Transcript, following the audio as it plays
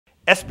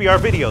SBR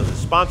Videos is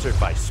sponsored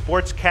by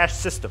Sports Cash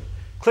System.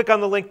 Click on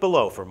the link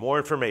below for more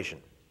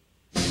information.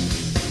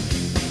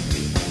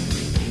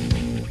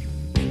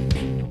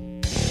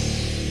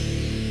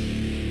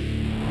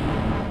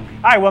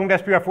 Hi, welcome to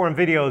SBR Forum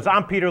Videos.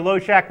 I'm Peter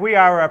Loshak. We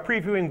are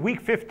previewing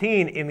Week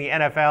 15 in the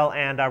NFL,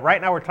 and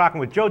right now we're talking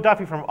with Joe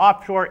Duffy from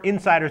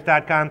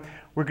OffshoreInsiders.com.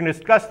 We're going to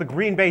discuss the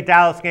Green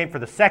Bay-Dallas game for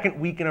the second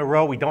week in a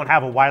row. We don't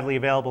have a widely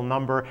available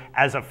number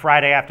as of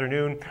Friday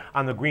afternoon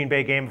on the Green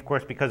Bay game, of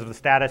course, because of the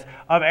status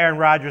of Aaron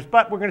Rodgers,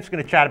 but we're just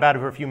going to chat about it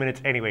for a few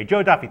minutes anyway.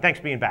 Joe Duffy, thanks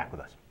for being back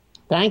with us.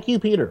 Thank you,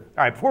 Peter.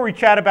 All right, before we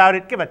chat about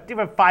it, give a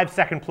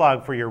 5-second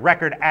plug for your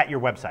record at your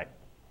website.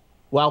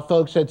 Well,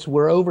 folks,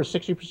 we're over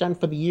 60%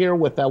 for the year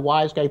with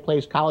Wise Guy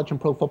Plays College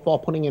and Pro Football,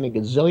 putting in a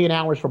gazillion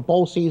hours for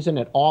bowl season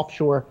at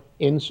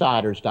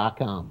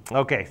OffshoreInsiders.com.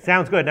 Okay,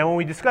 sounds good. Now, when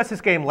we discussed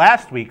this game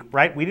last week,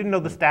 right, we didn't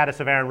know the status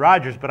of Aaron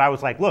Rodgers, but I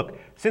was like, look,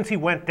 since he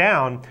went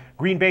down,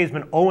 Green Bay's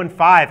been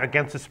 0-5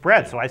 against the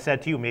spread. So I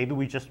said to you, maybe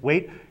we just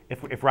wait.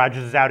 If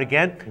Rodgers is out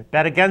again,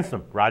 bet against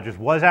him. Rodgers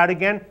was out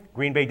again.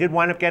 Green Bay did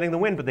wind up getting the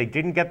win, but they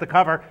didn't get the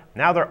cover.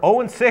 Now they're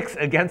 0-6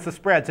 against the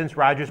spread since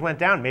Rodgers went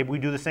down. Maybe we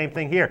do the same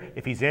thing here.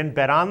 If he's in,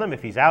 bet on them.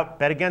 If he's out,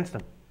 bet against him.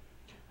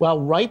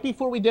 Well, right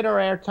before we did our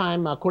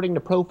airtime, according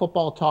to Pro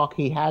Football Talk,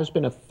 he has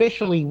been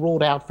officially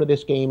ruled out for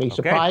this game. A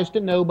surprise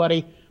to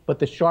nobody, but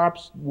the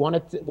Sharps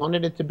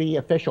wanted it to be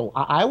official.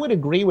 I would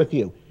agree with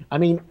you. I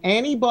mean,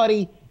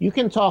 anybody, you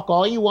can talk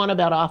all you want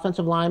about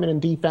offensive linemen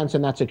and defense,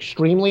 and that's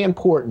extremely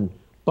important.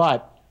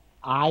 But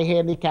I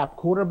handicap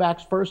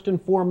quarterbacks first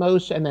and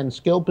foremost, and then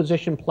skill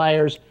position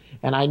players.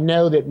 And I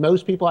know that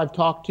most people I've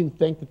talked to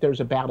think that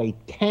there's about a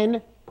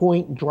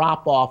 10-point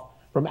drop-off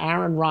from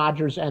Aaron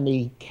Rodgers and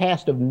the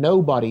cast of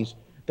nobodies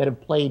that have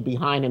played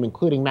behind him,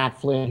 including Matt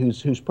Flynn,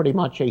 who's pretty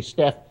much a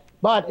stiff.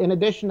 But in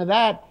addition to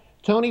that,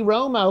 Tony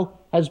Romo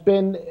has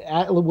been,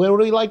 what do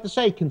we like to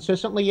say,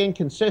 consistently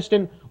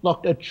inconsistent,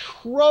 looked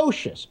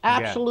atrocious,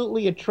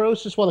 absolutely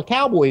atrocious. Well, the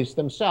Cowboys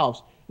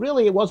themselves,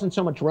 really it wasn't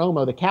so much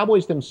Romo. The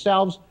Cowboys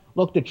themselves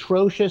looked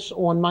atrocious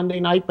on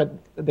Monday night, but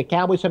the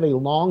Cowboys have a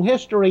long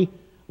history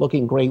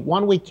looking great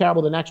one week,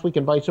 terrible the next week,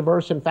 and vice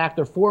versa. In fact,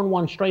 they're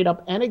 4-1 straight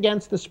up and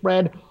against the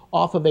spread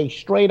off of a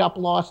straight up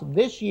loss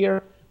this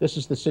year. This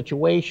is the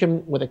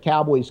situation where the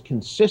Cowboys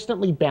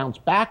consistently bounce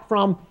back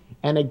from.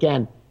 And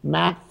again,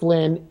 Matt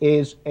Flynn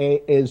is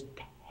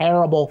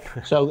terrible.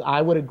 So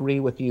I would agree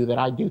with you that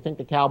I do think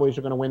the Cowboys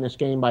are going to win this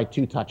game by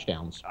 2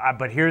 touchdowns.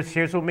 But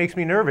here's what makes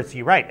me nervous.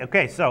 You're right.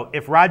 Okay, so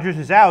if Rodgers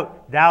is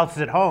out, Dallas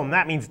is at home.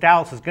 That means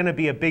Dallas is going to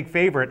be a big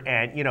favorite.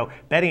 And, you know,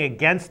 betting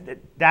against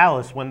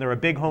Dallas when they're a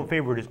big home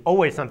favorite is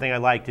always something I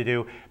like to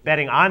do.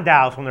 Betting on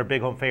Dallas when they're a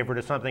big home favorite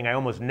is something I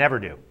almost never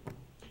do.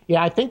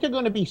 Yeah, I think they're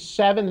going to be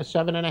 7 to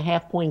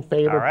 7.5 point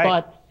favorite. Right.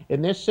 But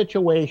in this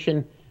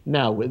situation,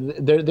 no,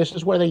 this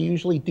is where they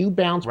usually do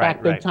bounce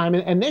back big time.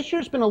 And this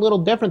year's been a little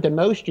different than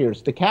most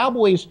years. The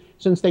Cowboys,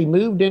 since they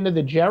moved into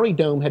the Jerry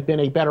Dome, had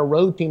been a better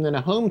road team than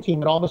a home team.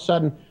 But all of a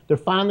sudden, they're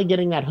finally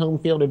getting that home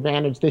field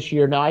advantage this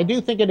year. Now, I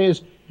do think it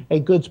is a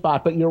good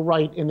spot. But you're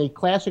right. In the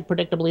classic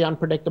predictably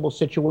unpredictable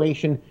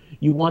situation,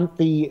 you want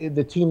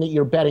the team that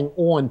you're betting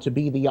on to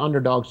be the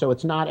underdog. So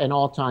it's not an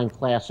all-time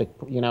classic,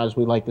 you know, as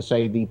we like to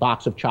say, the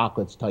box of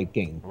chocolates type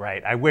game.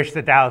 Right. I wish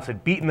that Dallas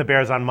had beaten the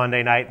Bears on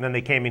Monday night, and then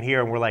they came in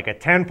here and were like a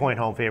 10-point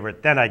home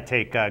favorite. Then I'd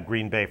take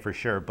Green Bay for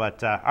sure.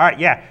 But, all right,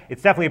 yeah,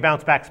 it's definitely a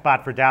bounce-back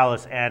spot for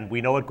Dallas, and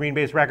we know what Green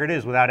Bay's record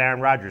is without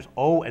Aaron Rodgers,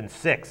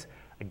 0-6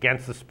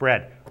 against the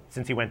spread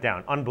since he went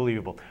down.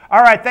 Unbelievable.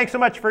 All right, thanks so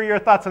much for your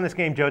thoughts on this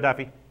game, Joe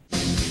Duffy.